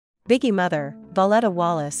Biggie mother, Voletta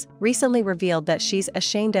Wallace, recently revealed that she's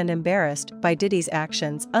ashamed and embarrassed by Diddy's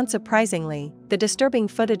actions. Unsurprisingly, the disturbing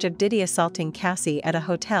footage of Diddy assaulting Cassie at a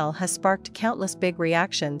hotel has sparked countless big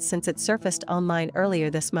reactions since it surfaced online earlier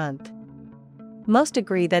this month. Most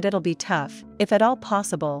agree that it'll be tough, if at all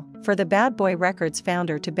possible, for the Bad Boy Records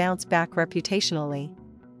founder to bounce back reputationally.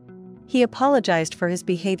 He apologized for his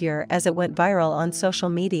behavior as it went viral on social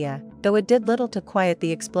media, though it did little to quiet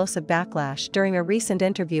the explosive backlash. During a recent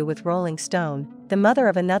interview with Rolling Stone, the mother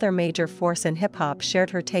of another major force in hip-hop shared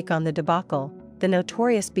her take on the debacle, the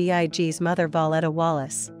Notorious B.I.G.'s mother Voletta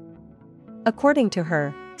Wallace. According to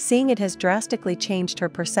her, seeing it has drastically changed her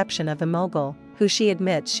perception of a mogul, who she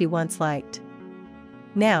admits she once liked.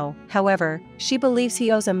 Now, however, she believes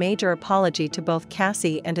he owes a major apology to both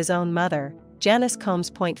Cassie and his own mother. Janice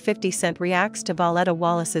Combs. 50 Cent reacts to Voletta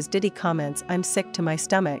Wallace's Diddy comments. "I'm sick to my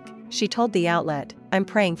stomach," she told the outlet. "I'm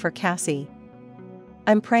praying for Cassie.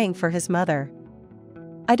 I'm praying for his mother.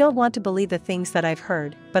 I don't want to believe the things that I've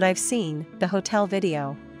heard, but I've seen the hotel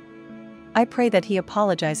video. I pray that he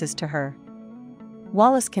apologizes to her."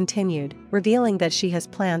 Wallace continued, revealing that she has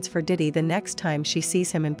plans for Diddy the next time she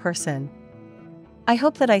sees him in person. "I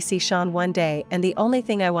hope that I see Sean one day, and the only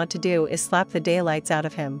thing I want to do is slap the daylights out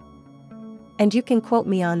of him. And you can quote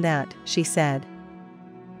me on that," she said.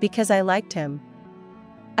 "Because I liked him.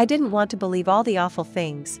 I didn't want to believe all the awful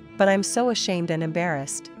things, but I'm so ashamed and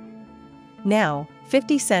embarrassed." Now,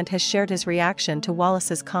 50 Cent has shared his reaction to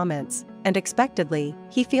Wallace's comments, and expectedly,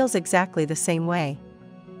 he feels exactly the same way.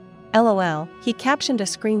 LOL, he captioned a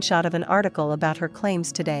screenshot of an article about her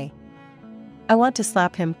claims today. "I want to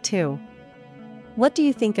slap him, too." What do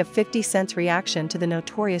you think of 50 Cent's reaction to the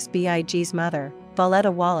Notorious B.I.G.'s mother,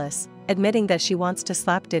 Voletta Wallace, admitting that she wants to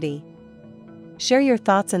slap Diddy? Share your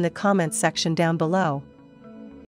thoughts in the comments section down below.